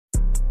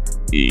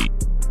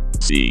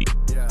ECP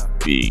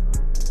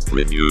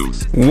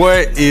Reviews.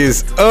 What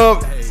is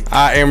up?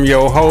 I am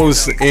your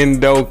host,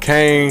 Endo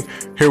Kane,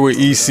 here with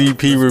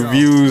ECP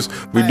Reviews.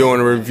 We're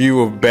doing a review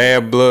of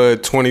Bad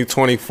Blood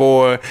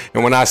 2024.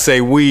 And when I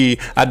say we,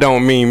 I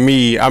don't mean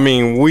me. I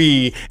mean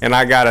we. And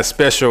I got a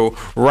special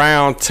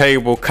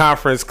roundtable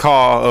conference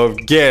call of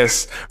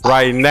guests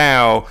right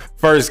now.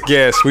 First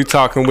guest, we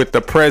talking with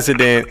the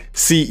president,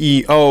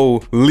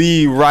 CEO,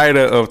 lead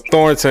writer of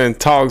Thornton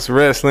Talks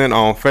Wrestling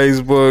on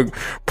Facebook,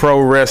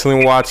 pro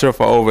wrestling watcher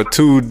for over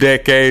 2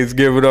 decades.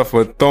 Give it up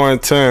for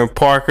Thornton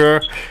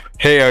Parker.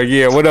 Hell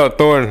yeah. What up,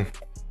 Thornton?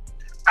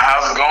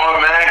 How's it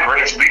going, man?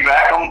 Great to be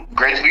back.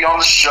 Great to be on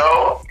the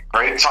show.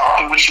 Great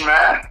talking with you,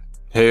 man.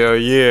 Hell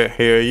yeah,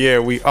 hell yeah.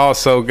 We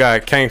also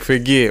got, can't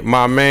forget,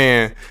 my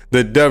man,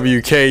 the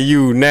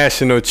WKU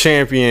national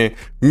champion,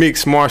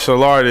 mixed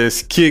martial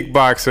artist,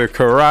 kickboxer,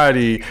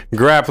 karate,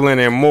 grappling,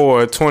 and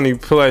more,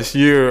 20-plus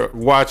year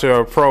watcher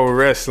of pro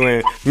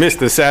wrestling,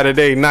 Mr.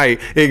 Saturday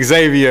Night,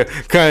 Xavier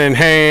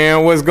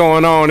Cunningham. What's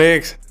going on,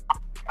 X?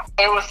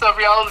 Hey, what's up,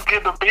 y'all? It's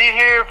good to be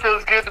here.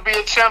 Feels good to be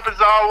a champ as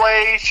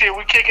always. Shit,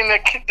 we kicking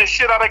the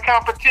shit out of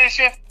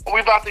competition. We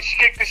about to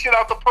kick the shit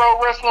out the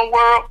pro wrestling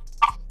world.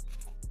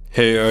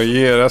 Hell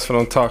yeah, that's what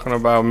I'm talking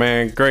about,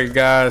 man. Great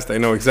guys, they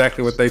know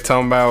exactly what they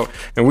talking about.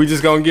 And we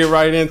just gonna get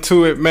right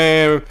into it,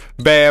 man.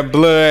 Bad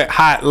Blood,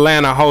 Hot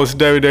Atlanta host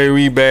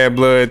WWE Bad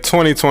Blood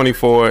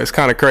 2024. It's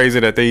kind of crazy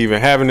that they even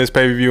having this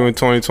pay-per-view in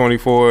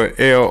 2024.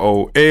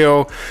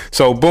 LOL.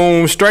 So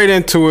boom, straight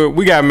into it.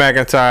 We got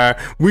McIntyre,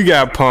 we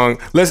got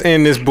Punk. Let's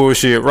end this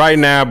bullshit right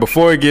now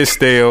before it gets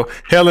stale.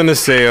 Hell in a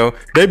Cell.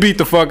 They beat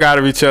the fuck out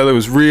of each other. It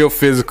was real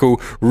physical,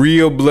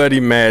 real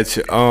bloody match.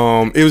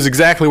 It was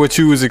exactly what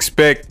you was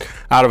expect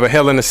out of a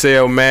Hell in a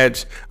Cell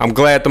match. I'm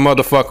glad the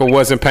motherfucker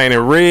wasn't painted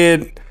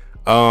red.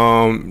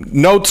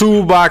 No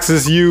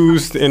toolboxes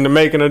used in the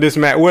making of this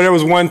match. Well, there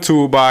was one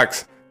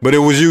toolbox, but it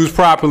was used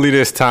properly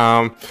this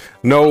time.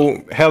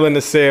 No Hell in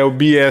a Cell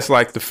BS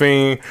like The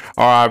Fiend,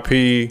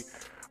 RIP,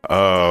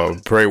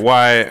 Bray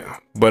Wyatt.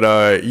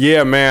 But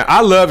yeah, man, I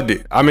loved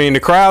it. I mean,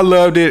 the crowd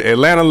loved it.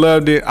 Atlanta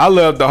loved it. I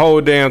loved the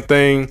whole damn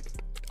thing.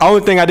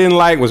 Only thing I didn't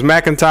like was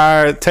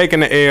McIntyre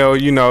taking the L.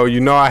 You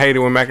know I hate it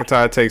when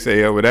McIntyre takes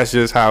the L, but that's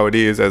just how it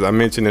is, as I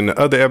mentioned in the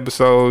other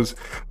episodes.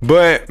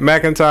 But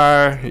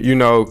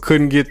McIntyre,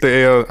 couldn't get the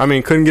L. I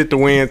mean, couldn't get the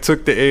win,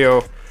 took the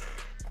L.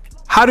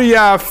 How do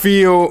y'all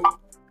feel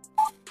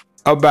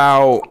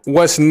about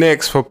what's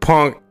next for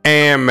Punk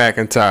and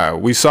McIntyre?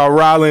 We saw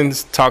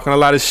Rollins talking a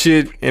lot of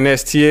shit in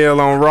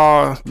STL on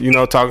Raw,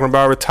 talking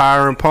about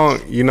retiring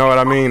Punk. You know what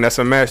I mean? That's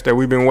a match that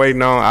we've been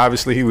waiting on.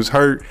 Obviously, he was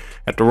hurt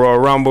at the Royal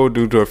Rumble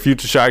due to a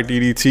Future Shock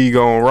DDT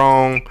going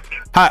wrong.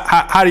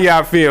 How do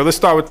y'all feel? Let's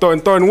start with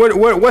Thornton. Thornton,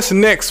 what's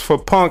next for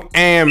Punk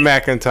and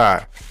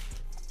McIntyre?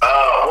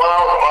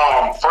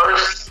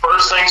 First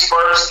things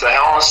first, the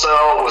Hell in a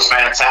Cell was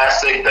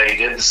fantastic. They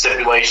did the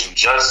stipulation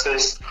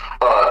justice.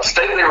 To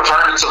state they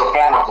returned it to the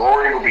former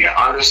glory would be an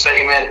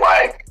understatement.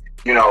 Like,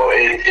 we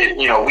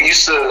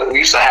used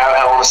to have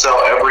Hell in a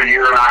Cell every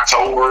year in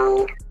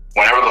October.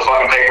 Whenever the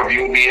fucking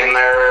pay-per-view would be in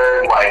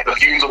there, like, the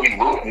feuds would be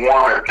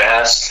lukewarm at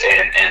best,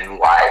 and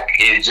like,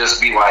 it'd just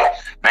be like,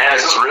 man,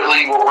 is this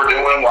really what we're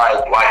doing?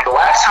 Like the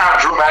last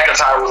time Drew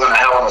McIntyre was in a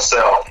Hell in a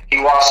Cell,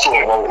 he lost to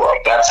a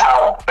roll-up. That's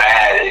how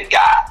bad it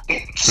got.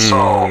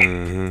 So,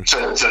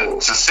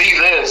 to see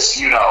this,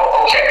 okay, all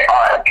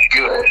right,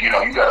 good. You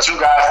got two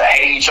guys that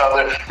hate each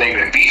other. They've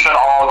been beefing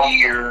all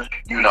year.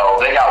 They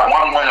got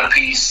one win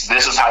apiece.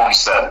 This is how you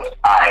settle it.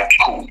 All right,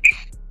 cool.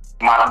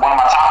 One of my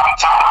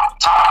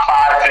top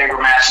 5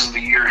 favorite matches of the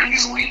year,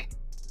 easily,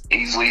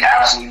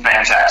 absolutely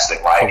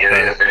fantastic. Like,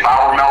 okay. if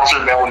I were Meltzer,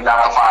 they would have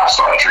got the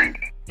 5-star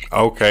treatment.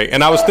 Okay,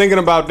 and I was thinking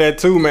about that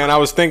too, man. I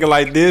was thinking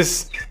like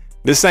this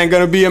ain't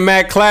gonna be a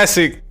Mac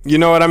Classic. You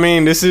know what I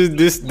mean? This.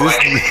 It's gonna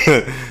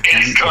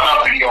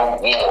be a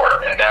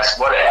war, and that's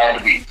what it had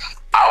to be.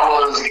 I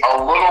was a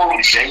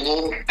little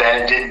jaded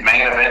that it didn't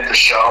main event the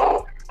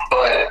show.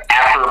 But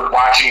after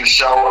watching the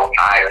show,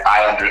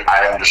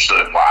 I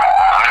understood why.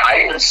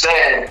 I even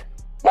said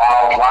while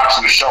I was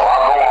watching the show,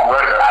 I'll go on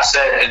record. I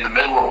said in the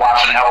middle of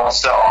watching Hell in a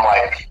Cell, I'm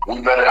like,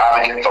 we better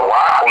either get The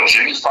Rock or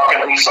Jimmy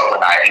fucking Uso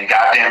tonight. And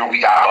goddamn it, we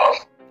got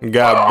both.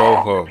 Got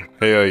both of them.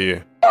 Hell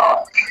yeah.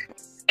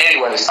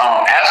 Anyways,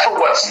 as for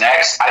what's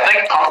next, I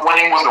think Punk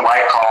winning was the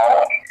right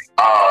call.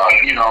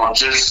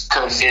 Just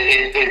because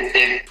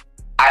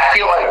I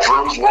feel like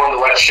Drew's willing to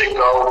let shit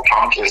go.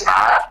 Punk is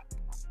not.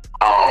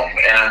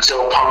 And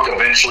until Punk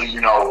eventually,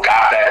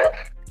 got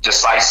that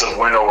decisive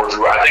win over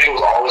Drew, I think it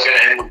was always going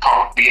to end with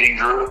Punk beating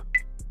Drew.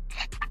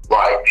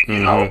 Like,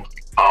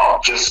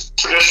 just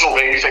traditional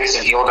babyface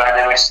and heel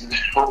dynamics.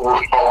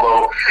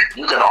 Although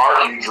you can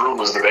argue Drew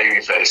was the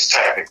babyface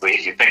technically,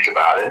 if you think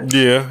about it.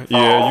 Yeah,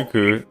 you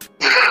could.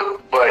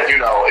 But he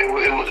was always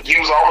going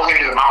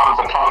to be the mountain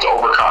for Punk to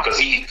overcome, because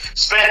he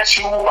spent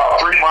about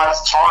 3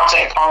 months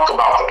taunting Punk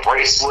about the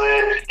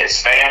bracelet,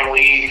 his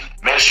family,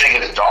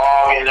 mentioning his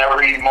dog in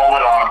every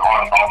moment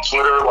on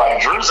Twitter.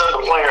 Like, Drew's in the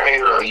player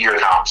hater of the year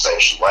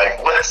conversation.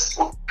 Like, let's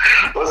get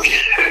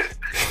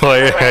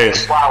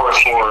flowers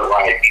for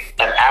like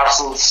an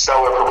absolute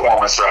stellar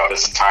performance throughout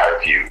this entire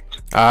feud.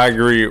 I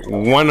agree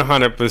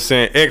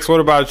 100%. X, what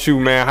about you,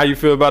 man? How you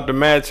feel about the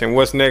match, and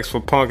what's next for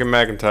Punk and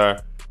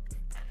McIntyre?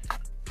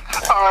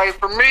 All right,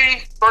 for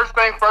me, first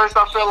thing first,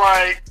 I feel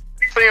like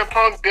CM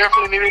Punk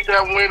definitely needed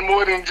that win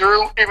more than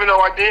Drew, even though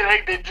I did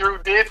hate that Drew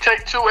did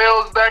take 2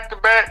 L's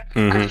back-to-back,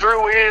 because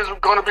Drew is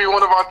going to be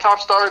one of our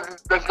top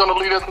stars that's going to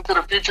lead us into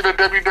the future of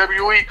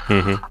WWE.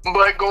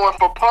 But going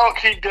for Punk,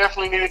 he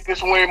definitely needed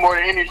this win more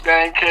than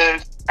anything,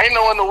 because ain't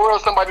no in the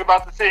world somebody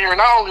about to sit here and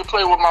not only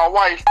play with my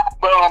wife,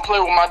 but play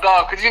with my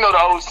dog, because you know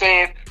the old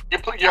saying, you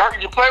play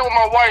with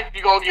my wife,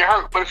 you're going to get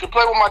hurt, but if you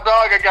play with my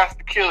dog, I got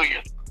to kill you.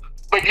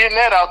 But getting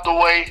that out the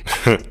way,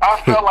 I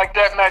felt like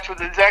that match was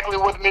exactly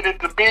what it needed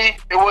to be.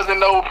 It wasn't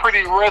no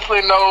pretty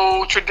wrestling,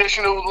 no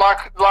traditional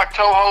lock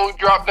toe hold,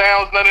 drop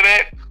downs, none of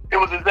that. It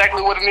was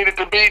exactly what it needed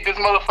to be. This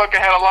motherfucker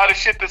had a lot of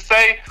shit to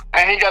say,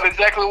 and he got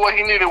exactly what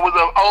he needed. It was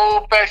an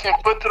old-fashioned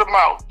foot to the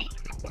mouth.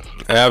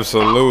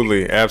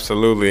 Absolutely,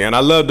 absolutely. And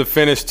I love the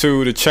finish,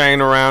 too, the chain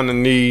around the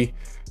knee.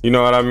 You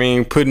know what I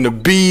mean? Putting the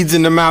beads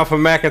in the mouth of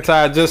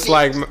McIntyre, just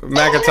like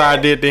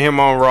McIntyre did to him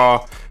on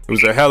Raw. It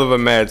was a hell of a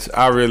match.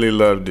 I really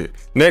loved it.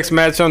 Next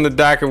match on the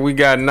docket, we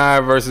got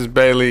Nia versus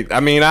Bayley.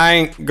 I mean, I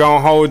ain't gonna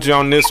hold you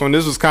on this one.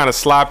 This was kind of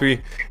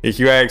sloppy, if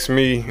you ask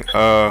me. It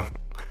was,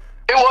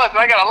 and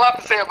I got a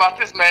lot to say about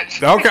this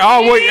match. Okay.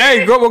 Oh, wait.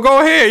 Hey, go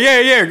ahead.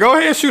 Yeah. Go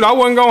ahead. Shoot. I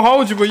wasn't gonna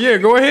hold you, but yeah,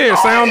 go ahead.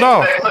 Sound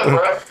off.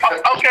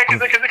 Okay,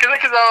 because like I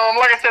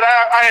said,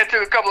 I had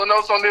took a couple of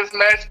notes on this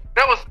match.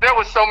 There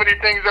was so many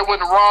things that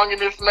went wrong in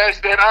this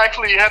match that I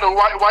actually had to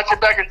watch it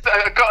back a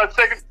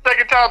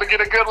second time to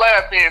get a good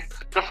laugh in.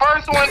 The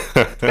first one,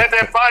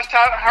 that botched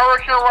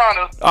Hurricane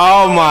Rana.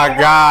 Oh my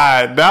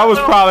God, that was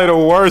probably the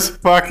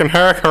worst fucking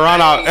Hurricane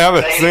Rana I've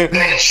ever seen.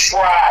 They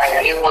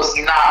tried. It was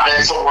not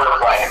meant to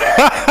work like that.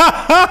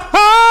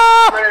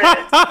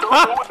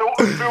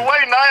 The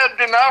way Nia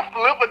did not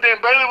flip, but then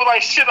Bayley was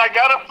like, "Shit, I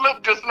gotta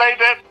flip." Just made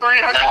that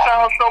 300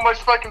 times so much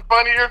fucking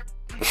funnier.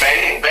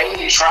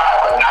 Bayley tried,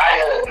 but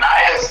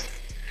Nia's,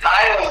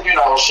 you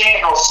know, she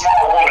ain't no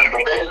small woman,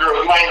 but baby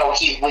girl, you ain't no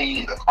Keith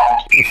Lee either.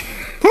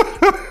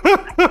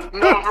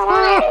 No, for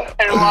real.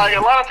 And like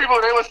a lot of people,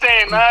 they were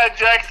saying Nia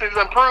Jackson's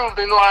improved,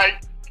 and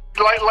like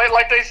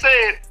they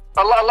said,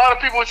 a lot of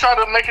people were trying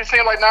to make it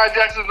seem like Nia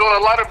Jackson's doing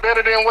a lot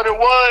better than what it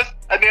was.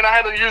 And then I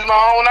had to use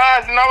my own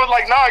eyes, and I was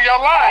like, "Nah,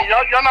 y'all lying.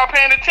 Y'all not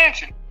paying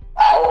attention."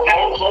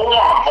 Hold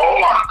on.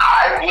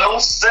 I will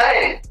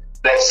say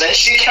that since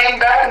she came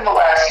back in the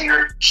last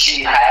year,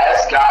 she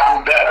has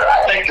gotten better.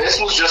 I think this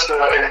was just their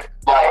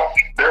match at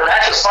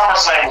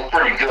SummerSlam was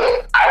pretty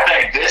good. I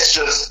think this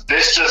just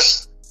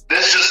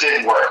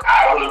didn't work.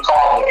 I would have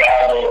called it a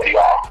bad day at the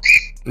office.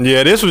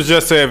 Yeah, this was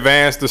just to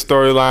advance the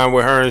storyline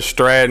with her and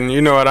Stratton. You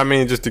know what I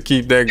mean? Just to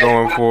keep that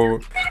going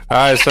forward. All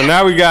right, so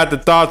now we got the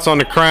thoughts on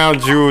the Crown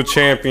Jewel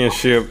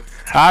Championship.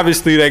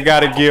 Obviously, they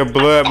got to give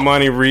Blood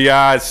Money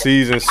Riyadh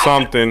season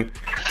something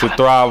to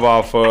thrive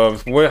off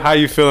of. How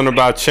you feeling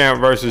about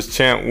Champ versus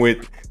Champ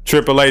with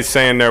Triple H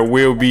saying there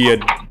will be a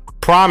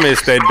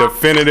promised a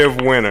definitive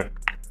winner?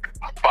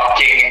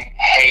 Fucking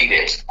hate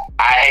it.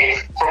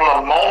 From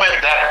the moment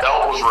that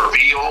belt was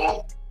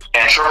revealed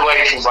and Triple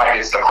H was like,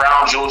 "It's the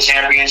Crown Jewel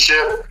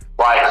Championship,"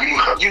 like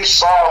you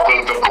saw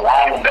the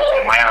groan that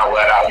Atlanta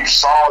let out. You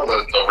saw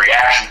the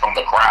reaction from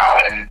the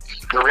crowd, and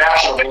the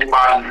reaction of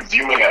anybody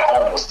viewing at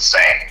home was the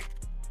same.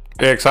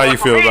 X, how you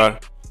feel about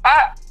it?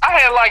 I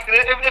had liked it.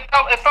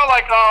 It felt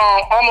like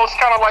almost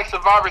kind of like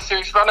Survivor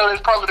Series. I know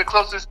it's probably the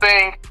closest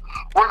thing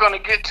we're gonna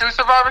get to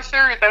Survivor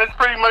Series, and it's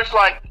pretty much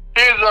like,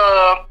 here's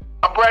a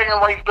bragging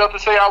rights belt to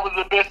say I was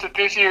the best at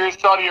this year's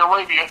Saudi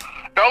Arabia.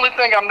 The only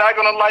thing I'm not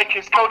gonna like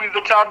is Cody's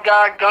the top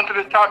guy, Gunther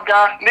the top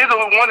guy. Neither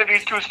one of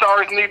these two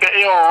stars need the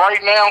L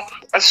right now,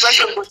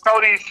 especially with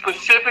Cody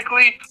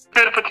specifically.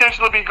 Could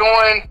potentially be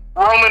going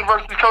Roman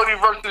versus Cody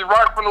versus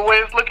Rock from the way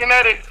it's looking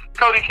at it.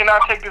 Cody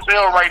cannot take this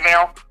L right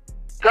now.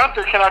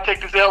 Gunther cannot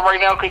take this L right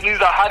now because he's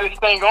the hottest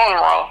thing on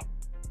Raw.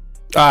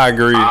 I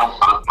agree.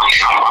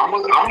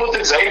 I'm with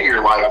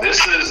Xavier. Like,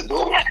 it's an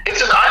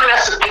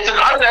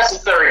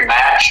unnecessary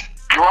match.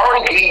 You're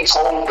already being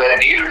told that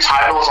neither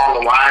title is on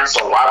the line,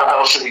 so why the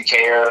hell should we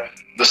care?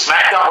 The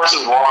SmackDown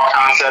versus Raw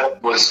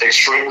concept was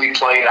extremely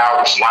played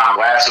out, which is why I'm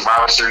glad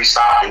Survivor Series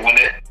stopped doing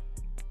it.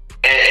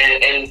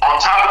 And on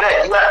top of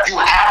that, you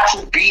have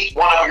to beat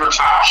one of your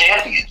top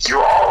champions.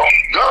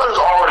 Gunther's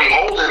already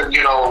holding,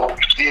 you know,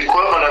 the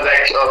equivalent of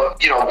that,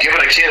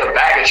 giving a kid a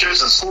bag of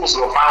chips in school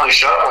so they'll finally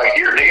shut up. Like,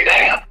 here, nigga,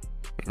 damn.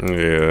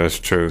 Yeah, that's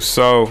true.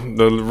 So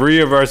the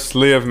Rhea versus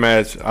Liv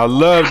match, I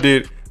loved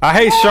it. I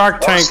hate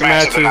Shark Tank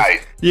matches.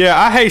 Yeah,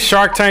 I hate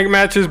Shark Tank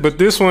matches, but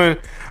this one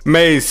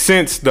made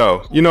sense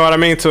though. You know what I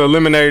mean? To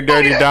eliminate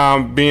Dirty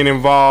Dom being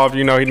involved.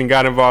 You know, he done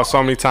got involved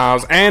so many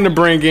times, and to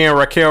bring in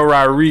Raquel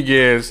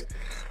Rodriguez.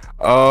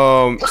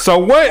 So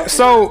what?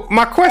 So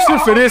my question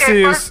for this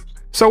is.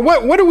 So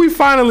what do we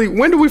finally?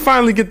 When do we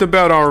finally get the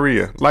belt on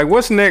Rhea? Like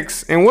what's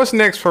next? And what's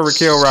next for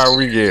Raquel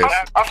Rodriguez?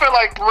 I feel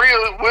like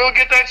Rhea will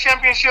get that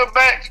championship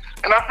back,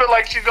 and I feel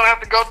like she's gonna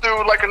have to go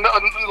through like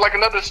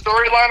another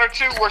storyline or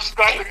two where she's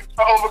gonna have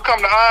to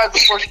overcome the odds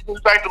before she goes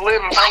back to live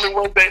and finally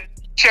win that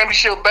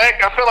championship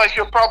back. I feel like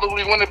she'll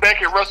probably win it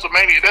back at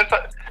WrestleMania.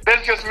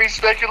 That's just me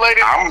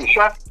speculating.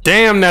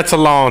 Damn, that's a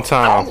long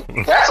time.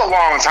 That's a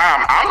long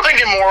time. I'm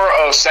thinking more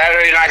of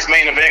Saturday night's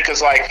main event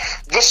because, like,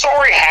 the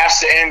story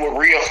has to end with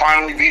Rhea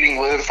finally beating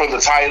Liv for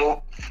the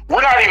title.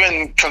 We're not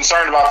even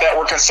concerned about that.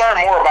 We're concerned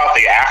more about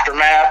the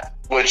aftermath,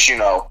 which, you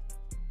know,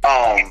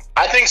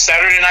 I think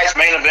Saturday night's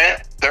main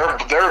event,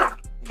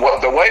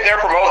 the way they're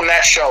promoting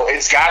that show,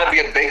 it's got to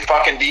be a big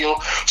fucking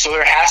deal. So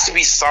there has to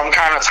be some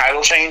kind of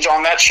title change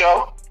on that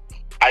show.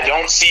 I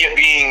don't see it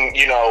being,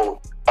 you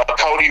know, a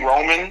Cody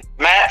Roman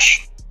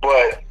match,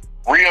 but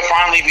Rhea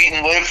finally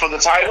beating Liv for the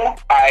title. All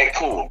right,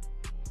 cool.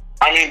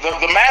 I mean,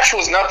 the match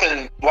was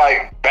nothing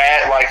like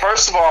bad. Like,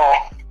 first of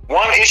all,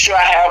 one issue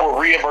I have with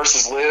Rhea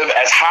versus Liv,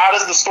 as hot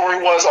as the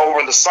story was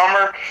over the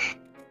summer,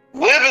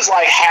 Liv is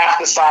like half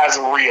the size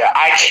of Rhea.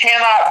 I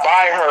cannot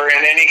buy her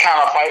in any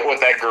kind of fight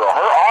with that girl.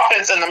 Her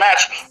offense in the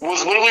match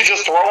was literally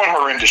just throwing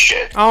her into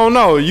shit. I don't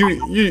know.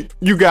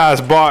 You guys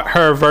bought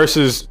her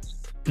versus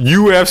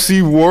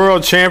UFC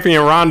World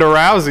Champion Ronda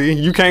Rousey.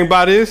 You can't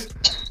buy this?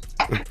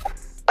 Look,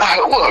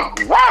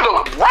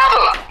 Ronda,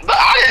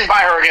 I didn't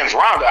buy her against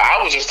Ronda.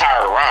 I was just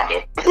tired of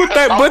Ronda.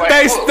 But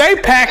they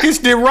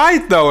packaged it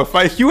right, though.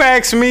 If you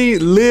ask me,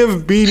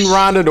 Liv beating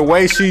Ronda the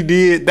way she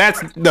did,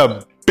 that's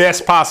the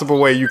best possible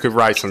way you could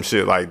write some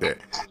shit like that.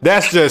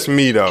 That's just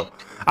me, though.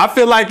 I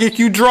feel like if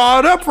you draw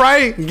it up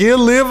right, give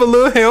Liv a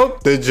little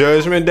help, the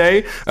Judgment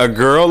Day, a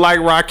girl like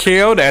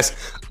Raquel that's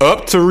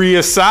up to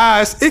Rhea's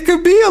size, it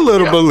could be a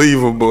little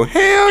believable.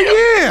 Hell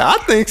yeah,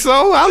 I think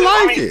so.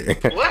 I like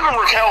it. Liv and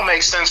Raquel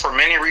makes sense for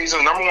many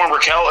reasons. Number one,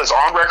 Raquel is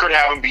on record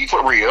having beef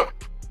with Rhea.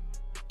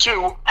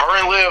 Two, her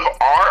and Liv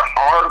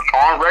are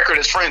on record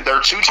as friends.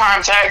 They're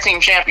two-time tag team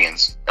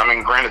champions. I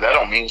mean, granted, that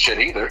don't mean shit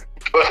either,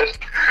 but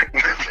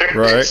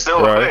it's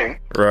still a thing.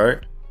 Right.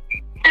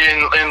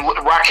 And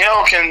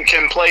Raquel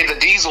can play the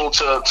Diesel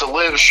to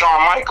Liv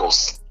Shawn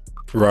Michaels.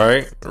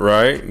 Right.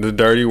 The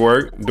dirty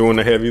work, doing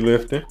the heavy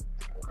lifting.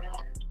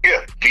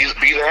 Yeah, be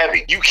the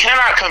heavy. You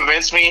cannot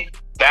convince me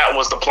that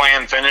was the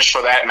planned finish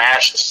for that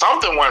match.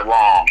 Something went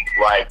wrong.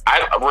 Like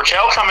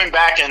Raquel coming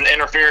back and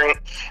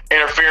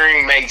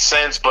interfering made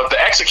sense, but the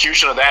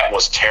execution of that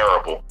was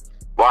terrible.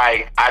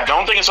 Like, I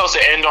don't think it's supposed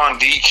to end on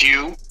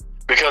DQ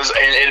because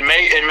it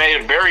made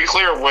it very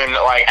clear when,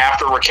 like,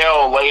 after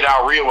Raquel laid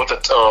out Rhea with the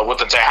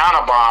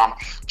Tejana bomb,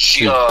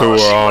 she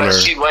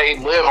laid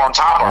Liv on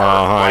top of her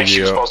like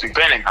she was supposed to be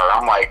pinning her.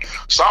 I'm like,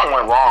 something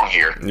went wrong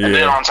here. Yeah. And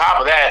then on top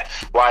of that,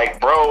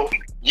 like, bro,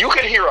 you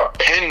could hear a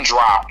pin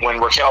drop when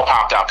Raquel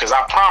popped out because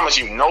I promise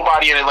you,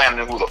 nobody in Atlanta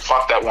knew who the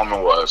fuck that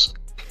woman was.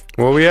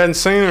 Well, we hadn't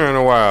seen her in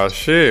a while.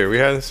 Shit, we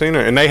hadn't seen her.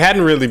 And they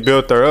hadn't really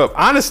built her up.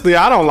 Honestly,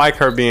 I don't like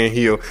her being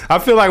heel. I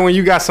feel like when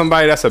you got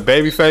somebody that's a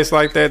babyface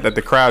like that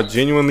the crowd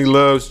genuinely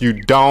loves, you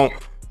don't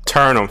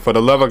turn them. For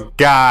the love of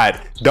God,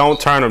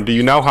 don't turn them. Do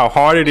you know how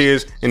hard it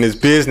is in this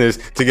business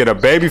to get a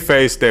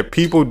babyface that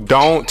people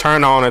don't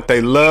turn on, that they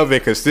love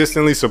and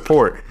consistently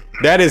support?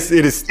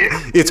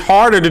 It's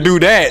harder to do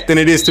that than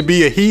it is to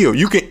be a heel.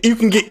 You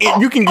can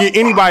get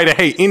anybody to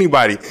hate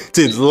anybody.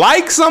 To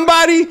like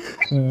somebody,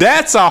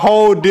 that's a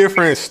whole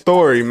different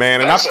story, man.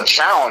 And that's a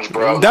challenge,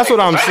 bro. That's what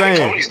I'm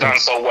saying. Cody's done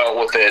so well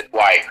with it,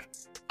 like,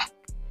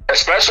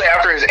 especially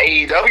after his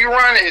AEW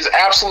run, is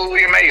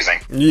absolutely amazing.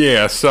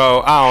 Yeah,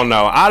 so I don't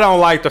know. I don't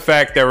like the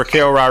fact that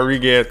Raquel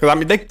Rodriguez, because I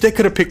mean they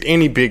could have picked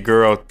any big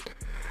girl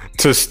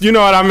to, you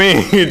know what I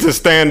mean, to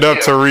stand up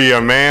to Rhea,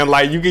 man.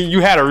 Like,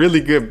 you had a really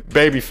good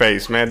baby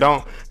face, man.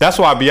 That's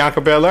why Bianca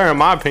Belair, in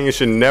my opinion,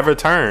 should never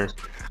turn.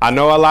 I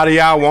know a lot of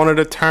y'all wanted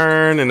to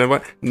turn,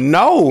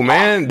 no,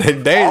 man.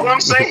 All I'm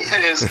saying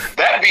is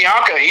that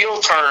Bianca heel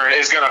turn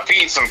is gonna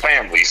feed some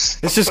families.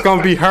 It's just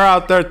gonna be her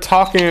out there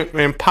talking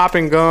and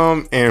popping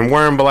gum and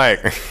wearing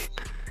black.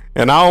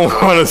 And I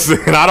don't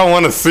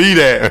want to see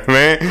that,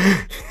 man.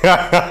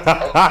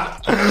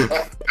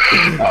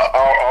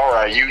 All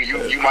right,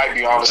 you might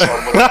be on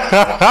something. Like,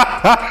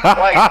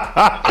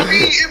 I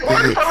mean, it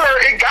worked for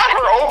her. It got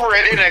her over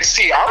at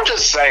NXT. I'm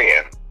just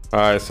saying. All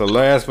right, so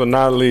last but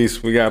not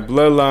least, we got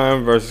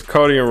Bloodline versus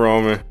Cody and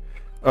Roman.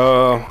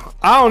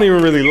 I don't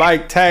even really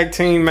like tag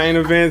team main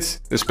events,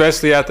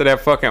 especially after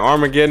that fucking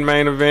Armageddon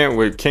main event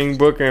with King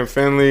Booker and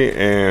Finlay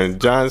and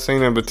John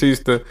Cena and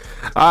Batista.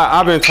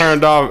 I've been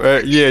turned off.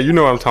 Yeah, you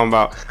know what I'm talking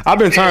about. I've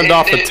been turned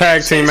off for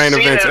tag team main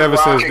events ever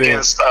since then.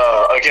 Against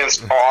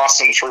against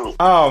Austin Truth.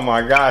 Oh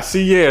my God!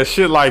 See, yeah,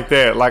 shit like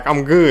that. Like,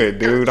 I'm good,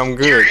 dude. I'm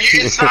good.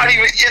 It's not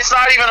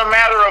even a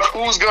matter of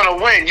who's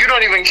gonna win. You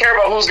don't even care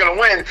about who's gonna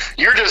win.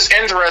 You're just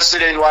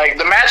interested in, like,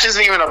 the match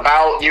isn't even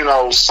about, you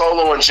know,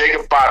 Solo and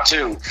Jacob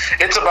Fatu.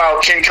 It's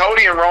about, can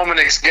Cody and Roman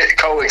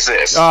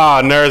coexist?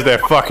 Oh, there's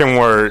that fucking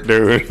word,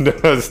 dude.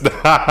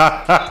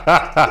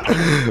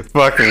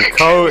 Fucking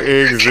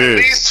coexist. Can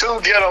these two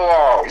get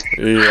along?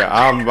 Yeah,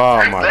 oh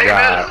my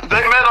God.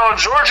 They met on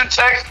Georgia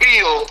Tech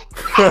Field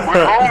with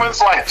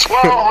Roman's like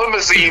 12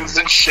 limousines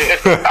and shit.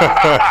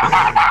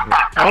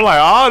 I'm like,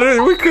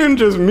 oh, we couldn't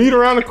just meet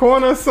around the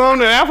corner or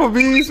something at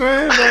Applebee's,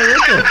 man.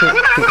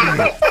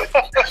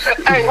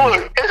 Hey,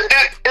 look,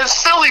 it's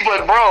silly,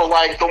 but bro,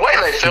 like, the way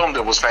they filmed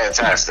it was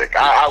fantastic.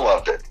 I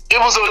loved it. It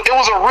was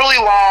a really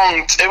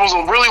long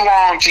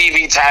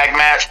TV tag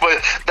match,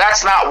 but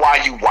that's not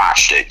why you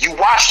watched it. You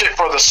watched it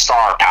for the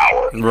star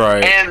power,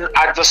 right? And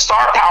the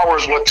star power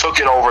is what took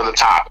it over the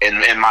top,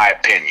 in my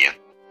opinion.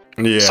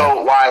 Yeah.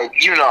 So,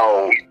 like, you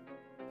know,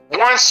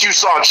 once you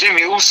saw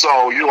Jimmy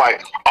Uso, you're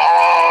like,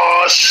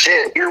 oh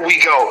shit, here we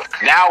go.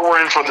 Now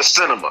we're in for the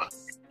cinema.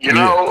 You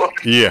know?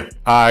 Yeah,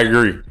 I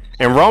agree.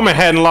 And Roman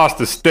hadn't lost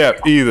a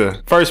step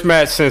either. First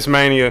match since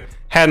Mania,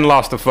 hadn't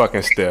lost a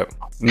fucking step.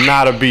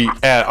 Not a beat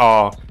at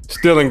all.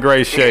 Still in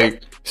great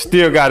shape.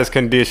 Still got his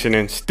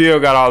conditioning. Still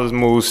got all his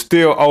moves.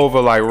 Still over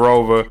like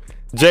Rover.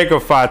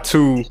 Jacob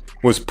Fatu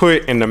was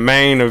put in the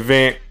main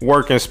event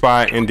working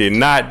spot and did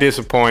not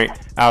disappoint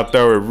out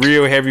there with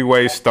real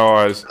heavyweight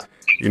stars.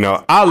 You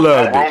know, I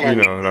loved it.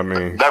 You know what I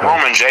mean? That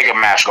Roman and Jacob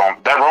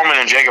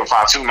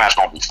Fatu match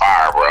gonna be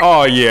fire, bro.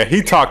 Oh yeah,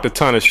 he talked a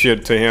ton of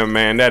shit to him,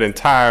 man. That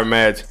entire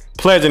match,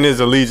 pledging his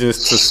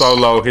allegiance to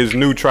Solo, his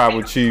new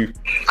tribal chief.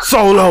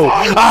 Solo,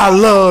 I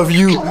love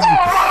you.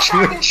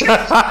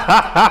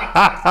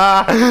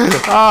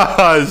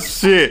 Oh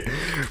shit.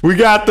 We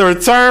got the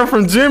return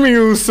from Jimmy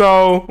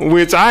Uso,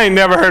 which I ain't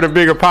never heard a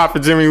bigger pop for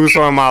Jimmy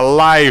Uso in my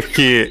life,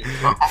 kid.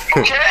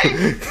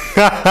 Okay.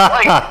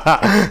 Like,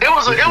 it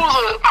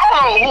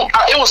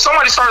was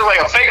somebody started like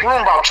a fake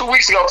room about 2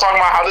 weeks ago talking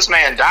about how this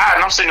man died,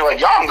 and I'm sitting there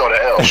like, y'all can go to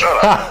hell,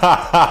 shut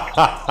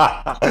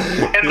up.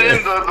 And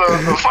then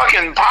the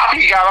fucking pop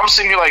he got, I'm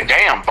sitting here like,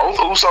 damn, both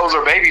Usos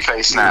are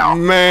babyface now.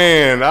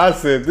 Man, I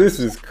said, this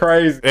is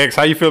crazy. X,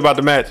 how you feel about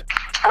the match?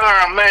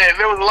 Man,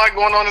 there was a lot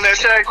going on in that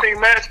tag team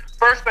match.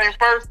 First thing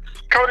first,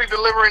 Cody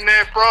delivering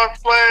that frog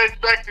splash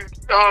back to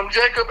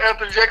Jacob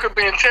after Jacob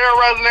being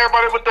terrorizing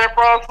everybody with that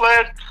frog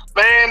splash.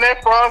 Man,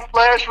 that frog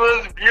splash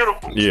was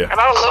beautiful. Yeah. And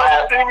I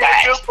love seeing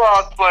that good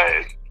frog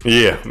splash.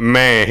 Yeah,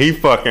 man, he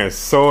fucking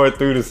soared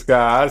through the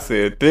sky. I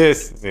said,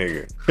 this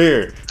nigga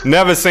here.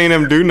 Never seen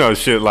him do no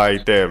shit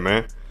like that,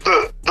 man.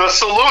 The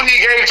salute he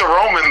gave to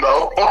Roman,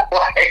 though,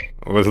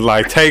 was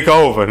like, take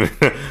over.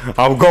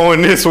 I'm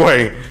going this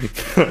way.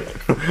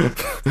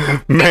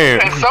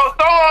 Man. And so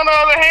on the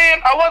other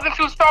hand, I wasn't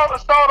too sold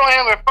on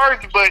him at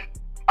first, but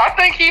I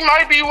think he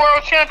might be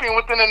world champion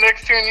within the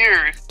next 10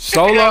 years.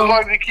 Solo? If he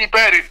wants to keep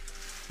at it.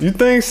 You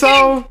think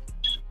so?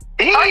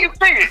 I can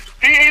see it.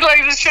 He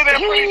lays this shit in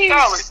pretty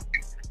solid.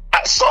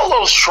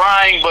 Solo's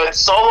trying, but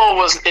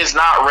Solo is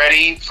not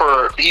ready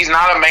for. He's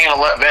not a main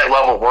event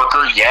level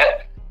worker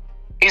yet.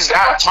 He's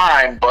got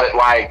time, but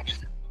like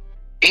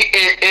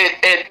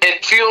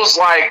it feels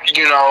like,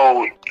 you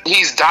know,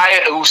 he's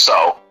Diet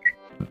Uso.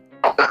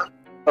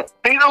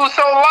 He's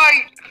Uso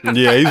light.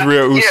 Yeah, he's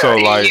real Uso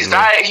light. He's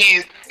Diet.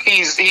 He's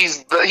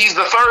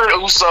the third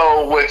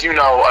Uso with, you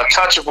know, a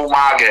touch of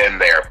Umaga in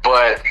there,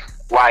 but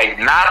like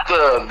not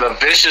the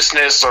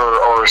viciousness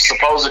or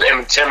supposed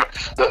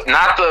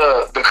not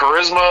the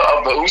charisma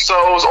of the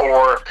Usos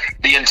or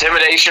the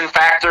intimidation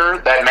factor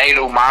that made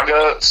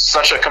Umaga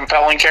such a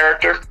compelling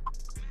character.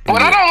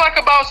 What I don't like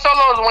about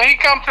Solo is when he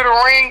comes to the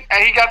ring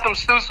and he got them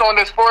suits on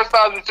that's 4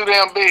 sizes too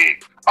damn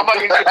big. I'm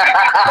like,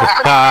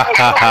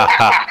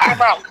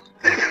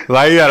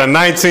 like you got a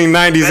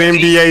 1990s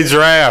NBA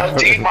draft.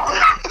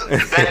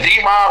 That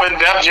D-Mob and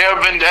Def Jam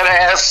Vendetta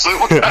ass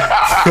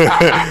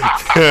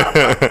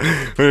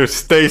suit.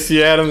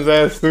 Stacey Adams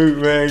ass suit,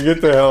 man. Get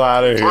the hell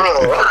out of here.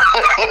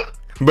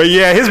 But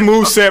yeah, his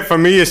moveset for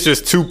me is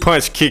just too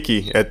punch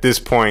kicky at this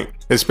point.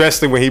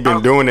 Especially when he's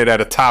been doing it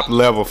at a top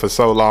level for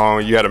so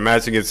long. You had a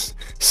match against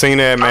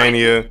Cena at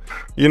Mania.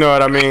 You know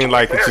what I mean?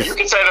 Like, it's just, you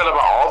can say that about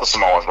all the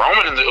Samoans.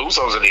 Roman and the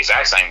Usos are the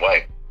exact same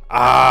way.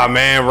 Ah,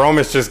 man,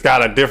 Roman's just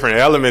got a different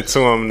element to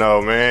him,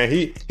 though, man.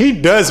 He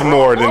does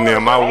more than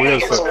them. Roman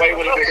gets away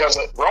with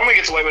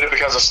it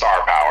because of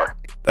star power.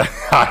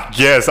 I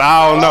guess.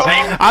 I don't know.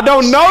 I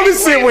don't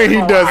notice it when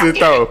he does it,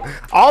 though.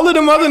 All of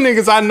them other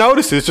niggas I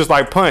notice, it's just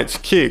like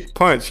punch,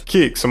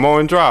 kick,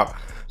 Samoan drop.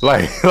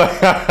 Like,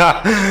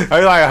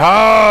 I'm like,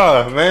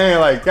 oh, man,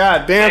 like,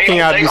 goddamn, can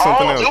y'all do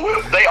something else?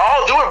 They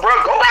all do it, bro.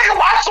 Go back and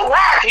watch The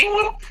Rock. He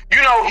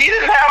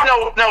didn't have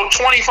no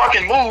 20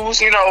 fucking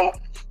moves, you know.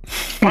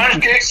 Punch,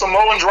 kick,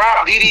 Samoan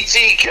drop,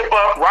 DDT, kip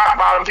up, rock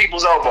bottom,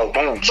 people's elbow,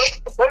 boom.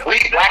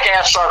 Black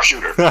ass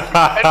sharpshooter.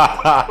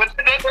 But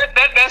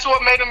that's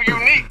what made him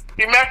unique.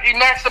 He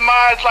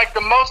maximized like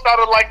the most out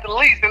of like the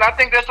least, and I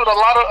think that's what a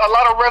lot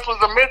of wrestlers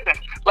are missing.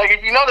 Like,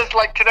 if you notice,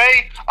 like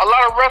today, a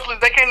lot of wrestlers,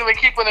 they can't even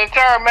keep an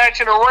entire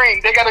match in the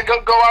ring. They got to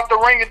go out the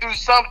ring and do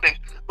something.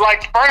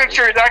 Like,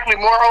 furniture is actually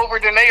more over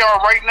than they are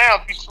right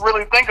now, if you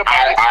really think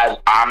about it.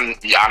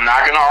 I'm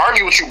not gonna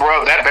argue with you,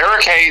 bro. That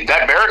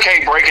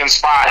barricade breaking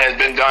spot has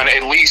been done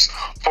at least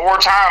 4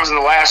 times in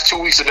the last 2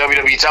 weeks of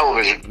WWE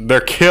television.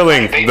 They're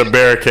killing the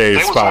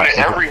barricade spot. They was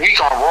doing it every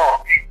week on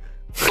Raw.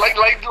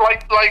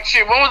 Like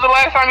shit. When was the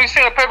last time you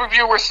seen a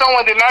pay-per-view where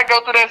someone did not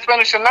go through that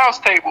Spanish announce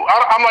table?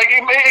 I'm like,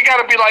 it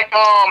got to be like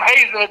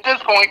hazing at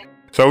this point.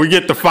 So we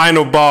get the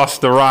final boss.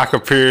 The Rock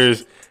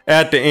appears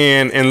at the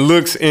end and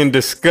looks in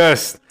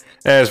disgust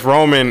as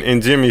Roman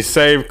and Jimmy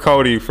save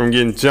Cody from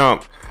getting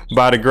jumped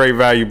by the Great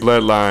Value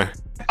Bloodline.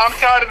 I'm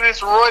tired of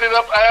this roided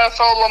up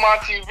asshole on my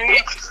TV.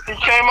 He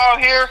came out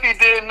here, he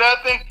did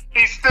nothing.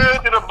 He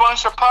stood, did a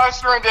bunch of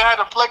posturing, then had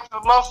to flex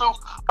his muscle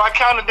by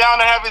counting down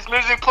to have his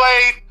music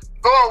played.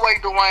 Go away,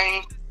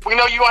 Dwayne. We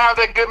know you won't have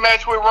that good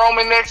match with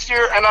Roman next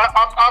year, and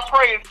I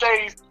pray it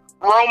stays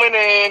Roman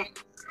and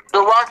The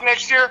Rock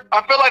next year.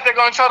 I feel like they're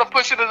going to try to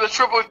push it as a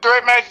triple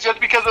threat match just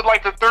because of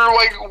like the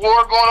three-way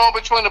war going on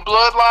between the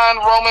Bloodline,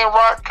 Roman,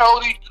 Rock,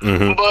 Cody.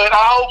 But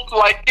I hope,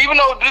 like, even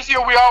though this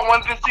year we all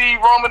wanted to see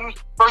Roman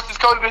versus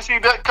Cody, to see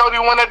that Cody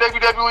win that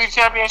WWE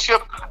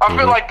Championship, I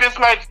feel like this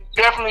match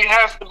definitely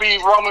has to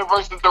be Roman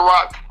versus The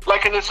Rock.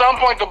 Like, 'cause at some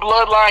point the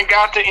Bloodline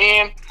got to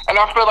end, and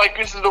I feel like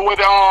this is the way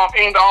to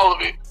end all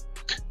of it.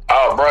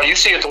 Oh, bro, you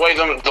see it the way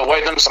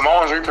them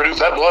Samoans reproduce,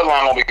 that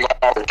Bloodline gonna be going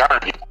on for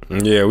eternity.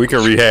 Yeah, we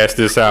can rehash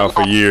this out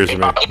for years,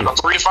 man.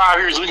 3 to 5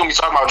 years, we're gonna be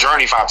talking about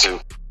Journey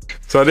 5-2.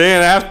 So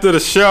then after the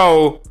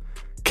show,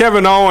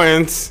 Kevin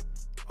Owens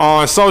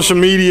on social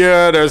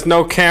media, there's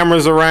no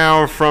cameras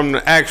around from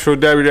the actual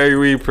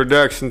WWE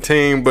production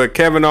team, but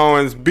Kevin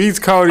Owens beats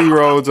Cody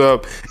Rhodes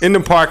up in the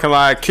parking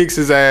lot, kicks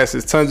his ass.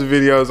 There's tons of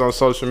videos on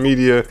social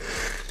media.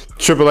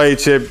 Triple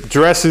H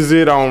dresses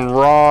it on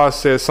Raw,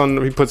 says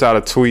something, he puts out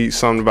a tweet,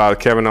 something about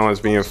Kevin Owens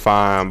being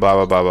fine, blah,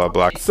 blah, blah, blah,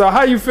 blah. So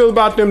how you feel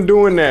about them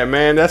doing that,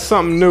 man? That's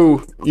something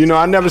new. You know,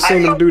 I never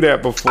seen them do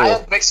that before. I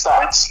have mixed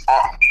thoughts.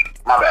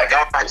 My bad. Go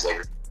ahead,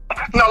 Xavier.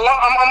 No,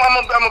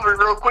 I'm gonna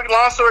be real quick.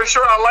 Long story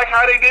short, I like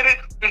how they did it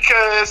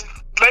because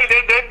they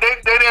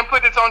didn't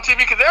put this on TV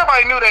because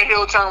everybody knew that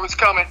heel turn was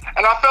coming,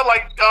 and I felt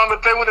like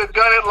if they would have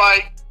done it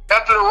like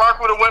after The Rock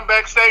would have went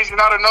backstage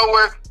and out of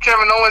nowhere,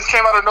 Kevin Owens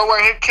came out of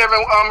nowhere and hit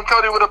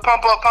Cody with a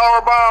pump-up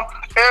powerbomb,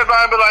 everybody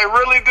would be like,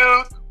 really,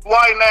 dude?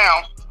 Why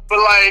now?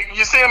 But, like,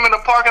 you see him in the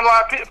parking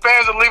lot,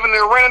 fans are leaving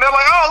the arena, they're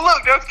like, oh,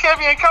 look, that's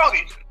Kevin and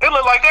Cody. It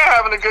look like they're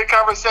having a good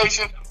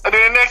conversation. And then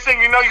the next thing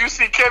you know, you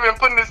see Kevin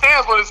putting his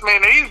hands on this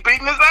man, and he's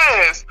beating his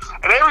ass.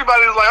 And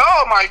everybody's like,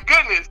 oh, my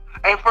goodness.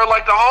 And for,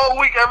 like, the whole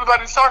week,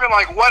 everybody's talking,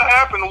 like, what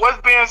happened?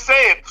 What's being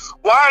said?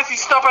 Why is he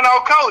stumping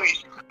out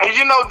Cody? And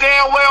you know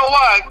damn well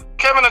why.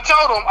 Kevin had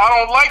told him, I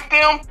don't like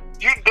them.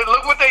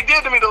 Look what they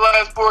did to me the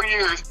last 4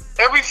 years.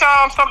 Every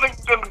time something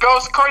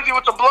goes crazy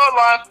with the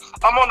Bloodline,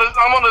 I'm on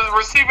the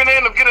receiving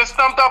end of getting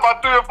stumped out by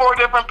 3 or 4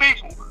 different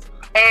people.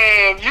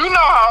 And you know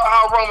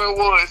how Roman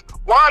was.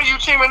 Why are you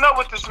teaming up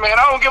with this man?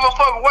 I don't give a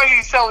fuck what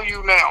he's telling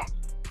you now.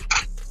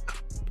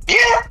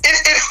 Yeah,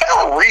 it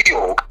felt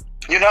real.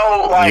 You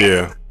know, like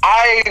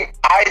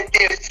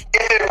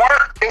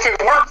if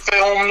it weren't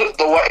filmed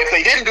the way, if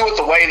they didn't do it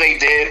the way they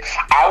did,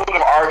 I would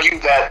have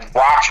argued that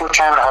Rock's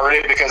return hurt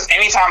it because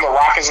anytime The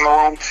Rock is in the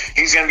room,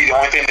 he's going to be the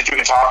only thing that you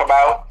can talk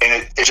about,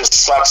 and it just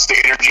sucks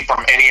the energy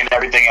from any and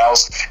everything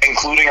else,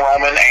 including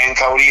Roman and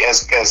Cody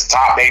as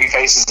top baby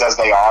faces as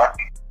they are.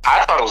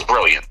 I thought it was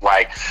brilliant.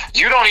 Like,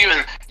 you don't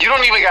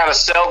even gotta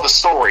sell the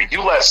story.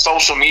 You let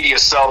social media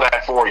sell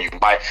that for you.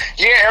 Like,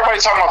 yeah,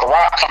 everybody's talking about The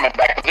Rock coming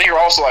back, but then you're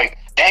also like,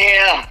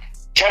 damn,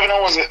 Kevin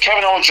Owens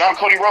jumped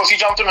Cody Rhodes. He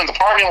jumped him in the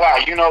parking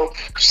lot. You know,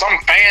 some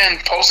fan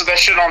posted that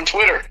shit on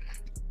Twitter.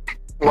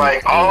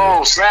 Like,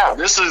 oh snap,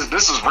 this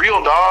is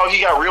real, dog.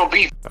 He got real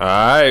beef. All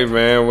right,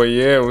 man. Well,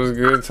 yeah, it was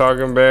good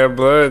talking Bad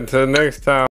Blood. Until next time.